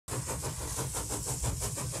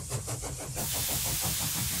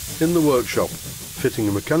In the workshop, fitting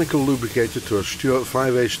a mechanical lubricator to a Stuart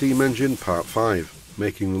 5A steam engine part 5,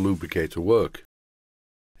 making the lubricator work.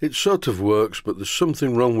 It sort of works, but there's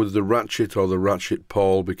something wrong with the ratchet or the ratchet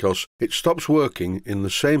pawl because it stops working in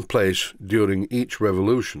the same place during each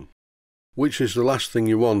revolution. Which is the last thing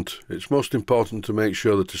you want. It's most important to make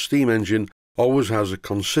sure that a steam engine always has a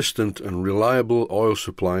consistent and reliable oil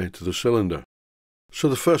supply to the cylinder. So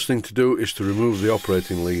the first thing to do is to remove the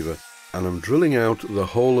operating lever, and I'm drilling out the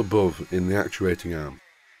hole above in the actuating arm.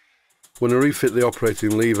 When I refit the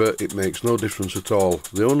operating lever, it makes no difference at all.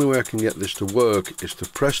 The only way I can get this to work is to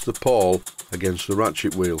press the pawl against the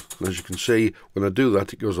ratchet wheel, and as you can see, when I do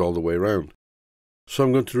that it goes all the way around. So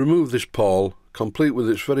I'm going to remove this pawl, complete with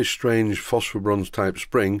its very strange phosphor bronze type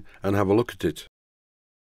spring, and have a look at it.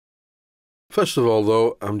 First of all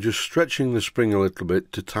though, I'm just stretching the spring a little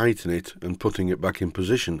bit to tighten it and putting it back in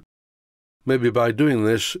position. Maybe by doing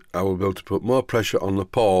this, I will be able to put more pressure on the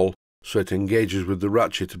pawl so it engages with the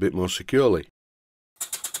ratchet a bit more securely.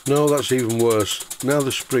 No, that's even worse. Now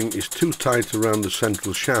the spring is too tight around the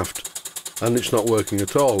central shaft and it's not working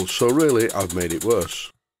at all, so really I've made it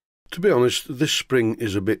worse. To be honest, this spring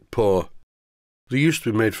is a bit poor. They used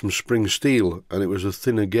to be made from spring steel and it was a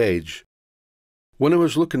thinner gauge. When I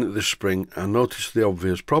was looking at this spring, I noticed the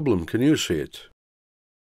obvious problem. Can you see it?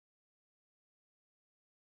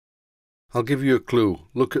 I'll give you a clue.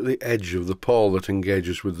 Look at the edge of the pawl that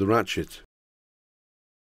engages with the ratchet.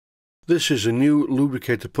 This is a new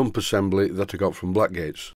lubricator pump assembly that I got from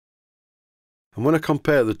Blackgate's. And when I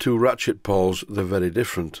compare the two ratchet pawls, they're very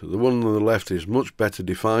different. The one on the left is much better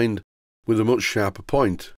defined, with a much sharper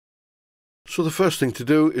point. So the first thing to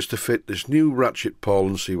do is to fit this new ratchet pawl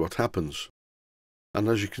and see what happens. And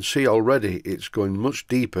as you can see already, it's going much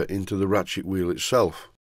deeper into the ratchet wheel itself.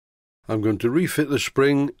 I'm going to refit the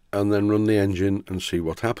spring and then run the engine and see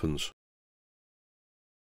what happens.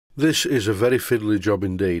 This is a very fiddly job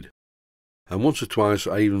indeed, and once or twice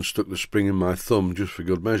I even stuck the spring in my thumb just for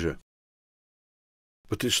good measure.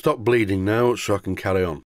 But it's stopped bleeding now, so I can carry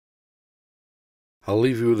on. I'll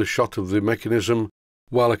leave you with a shot of the mechanism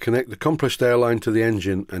while I connect the compressed air line to the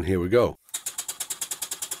engine, and here we go.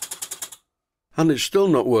 And it's still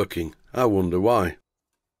not working. I wonder why.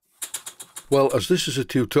 Well, as this is a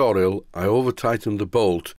tutorial, I over-tightened the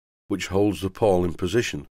bolt which holds the pawl in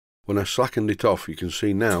position. When I slackened it off, you can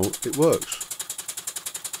see now it works.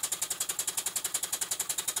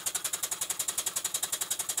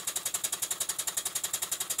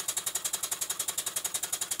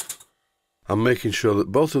 I'm making sure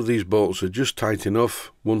that both of these bolts are just tight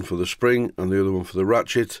enough, one for the spring and the other one for the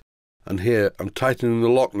ratchet, and here I'm tightening the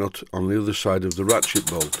lock nut on the other side of the ratchet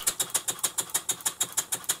bolt.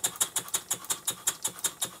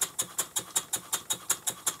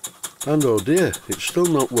 And oh dear, it's still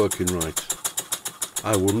not working right.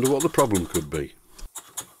 I wonder what the problem could be.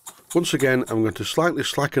 Once again, I'm going to slightly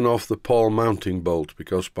slacken off the pawl mounting bolt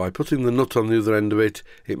because by putting the nut on the other end of it,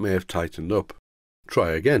 it may have tightened up. Try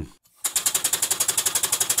again.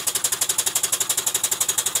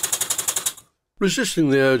 Resisting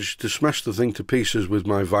the urge to smash the thing to pieces with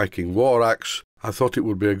my Viking war axe, I thought it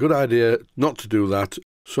would be a good idea not to do that,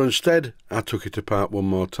 so instead I took it apart one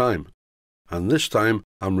more time. And this time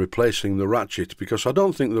I'm replacing the ratchet because I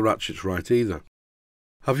don't think the ratchet's right either.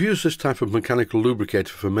 I've used this type of mechanical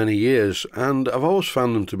lubricator for many years and I've always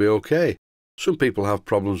found them to be okay. Some people have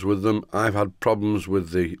problems with them. I've had problems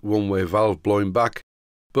with the one-way valve blowing back,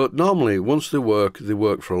 but normally once they work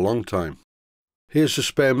for a long time. Here's the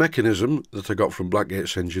spare mechanism that I got from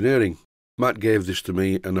Blackgate's Engineering. Matt gave this to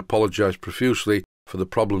me and apologised profusely for the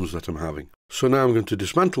problems that I'm having. So now I'm going to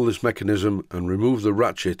dismantle this mechanism and remove the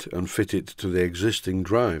ratchet and fit it to the existing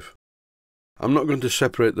drive. I'm not going to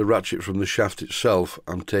separate the ratchet from the shaft itself.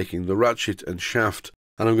 I'm taking the ratchet and shaft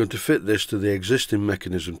and I'm going to fit this to the existing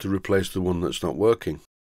mechanism to replace the one that's not working.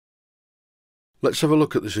 Let's have a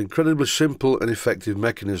look at this incredibly simple and effective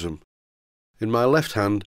mechanism. In my left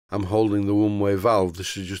hand I'm holding the one-way valve.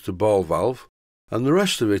 This is just a ball valve. And the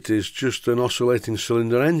rest of it is just an oscillating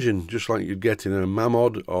cylinder engine, just like you'd get in a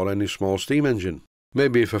Mamod or any small steam engine.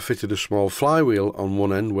 Maybe if I fitted a small flywheel on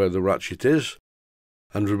one end where the ratchet is,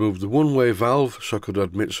 and removed the one-way valve so I could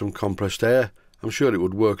admit some compressed air, I'm sure it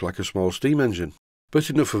would work like a small steam engine. But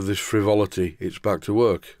enough of this frivolity, it's back to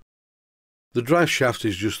work. The drive shaft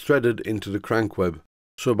is just threaded into the crank web,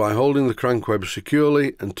 so by holding the crank web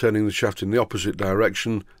securely and turning the shaft in the opposite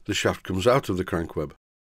direction, the shaft comes out of the crank web.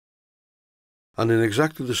 And in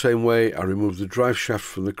exactly the same way I removed the drive shaft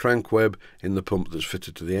from the crank web in the pump that's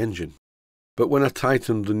fitted to the engine. But when I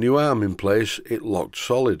tightened the new arm in place, it locked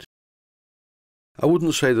solid. I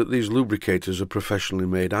wouldn't say that these lubricators are professionally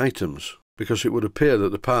made items, because it would appear that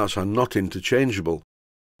the parts are not interchangeable.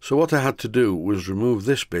 So what I had to do was remove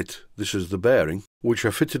this bit, this is the bearing, which I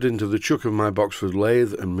fitted into the chuck of my Boxford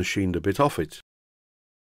lathe and machined a bit off it.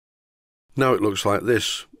 Now it looks like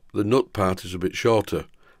this. The nut part is a bit shorter.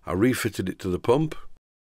 I refitted it to the pump,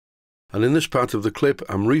 and in this part of the clip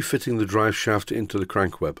I'm refitting the drive shaft into the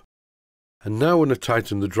crank web. And now when I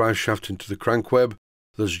tighten the drive shaft into the crank web,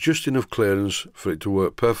 there's just enough clearance for it to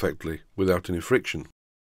work perfectly without any friction.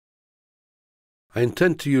 I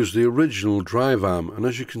intend to use the original drive arm, and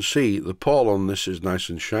as you can see the pawl on this is nice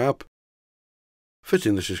and sharp.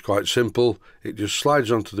 Fitting this is quite simple. It just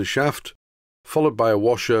slides onto the shaft, followed by a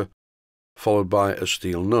washer, followed by a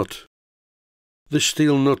steel nut. This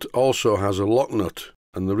steel nut also has a lock nut,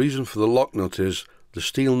 and the reason for the lock nut is the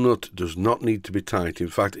steel nut does not need to be tight. In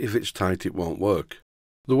fact, if it's tight it won't work.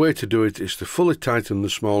 The way to do it is to fully tighten the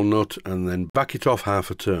small nut and then back it off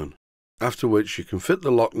half a turn, after which you can fit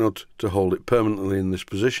the lock nut to hold it permanently in this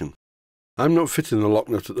position. I'm not fitting the lock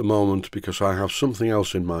nut at the moment because I have something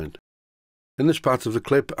else in mind. In this part of the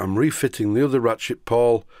clip I'm refitting the other ratchet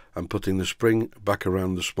pawl and putting the spring back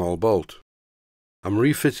around the small bolt. I'm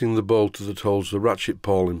refitting the bolt that holds the ratchet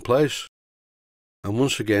pawl in place, and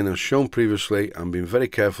once again, as shown previously, I'm being very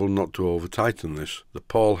careful not to over tighten this. The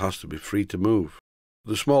pawl has to be free to move.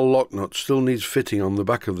 The small lock nut still needs fitting on the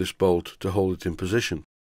back of this bolt to hold it in position,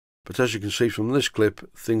 but as you can see from this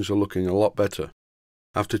clip, things are looking a lot better.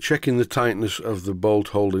 After checking the tightness of the bolt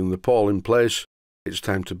holding the pawl in place, it's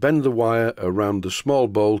time to bend the wire around the small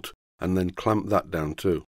bolt and then clamp that down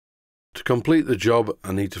too. To complete the job,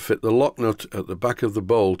 I need to fit the lock nut at the back of the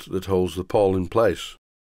bolt that holds the pawl in place.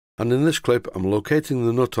 And in this clip I'm locating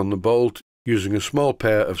the nut on the bolt using a small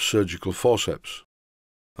pair of surgical forceps.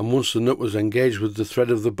 And once the nut was engaged with the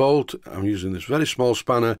thread of the bolt, I'm using this very small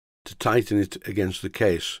spanner to tighten it against the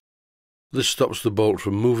case. This stops the bolt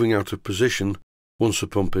from moving out of position once the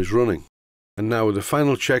pump is running. And now with a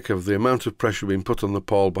final check of the amount of pressure being put on the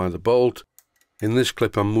pawl by the bolt, in this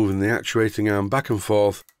clip I'm moving the actuating arm back and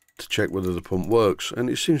forth to check whether the pump works, and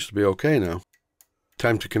it seems to be okay now.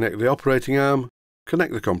 Time to connect the operating arm,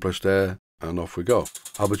 connect the compressed air, and off we go.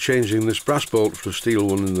 I'll be changing this brass bolt for a steel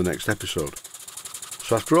one in the next episode.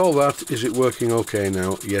 So after all that, is it working okay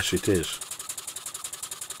now? Yes, it is.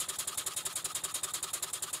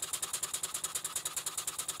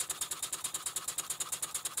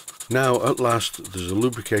 Now at last there's a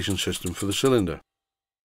lubrication system for the cylinder.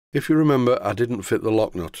 If you remember, I didn't fit the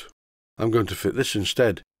lock nut. I'm going to fit this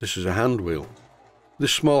instead. This is a hand wheel.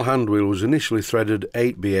 This small hand wheel was initially threaded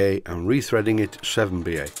 8BA and rethreading it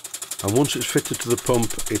 7BA. And once it's fitted to the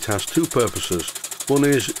pump, it has two purposes. One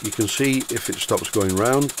is you can see if it stops going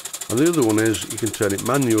round, and the other one is you can turn it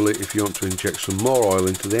manually if you want to inject some more oil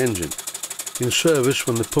into the engine. In service,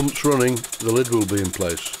 when the pump's running, the lid will be in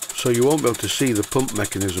place, so you won't be able to see the pump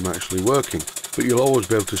mechanism actually working, but you'll always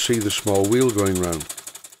be able to see the small wheel going round.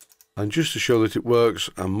 And just to show that it works,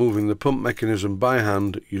 I'm moving the pump mechanism by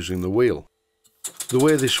hand using the wheel. The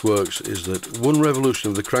way this works is that one revolution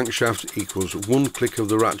of the crankshaft equals one click of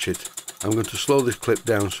the ratchet. I'm going to slow this clip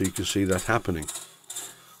down so you can see that happening.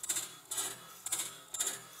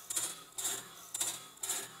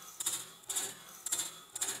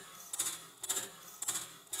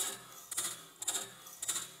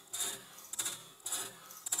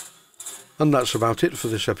 And that's about it for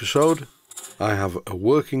this episode. I have a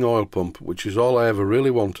working oil pump, which is all I ever really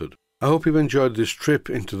wanted. I hope you've enjoyed this trip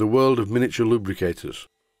into the world of miniature lubricators.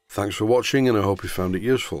 Thanks for watching, and I hope you found it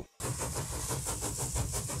useful.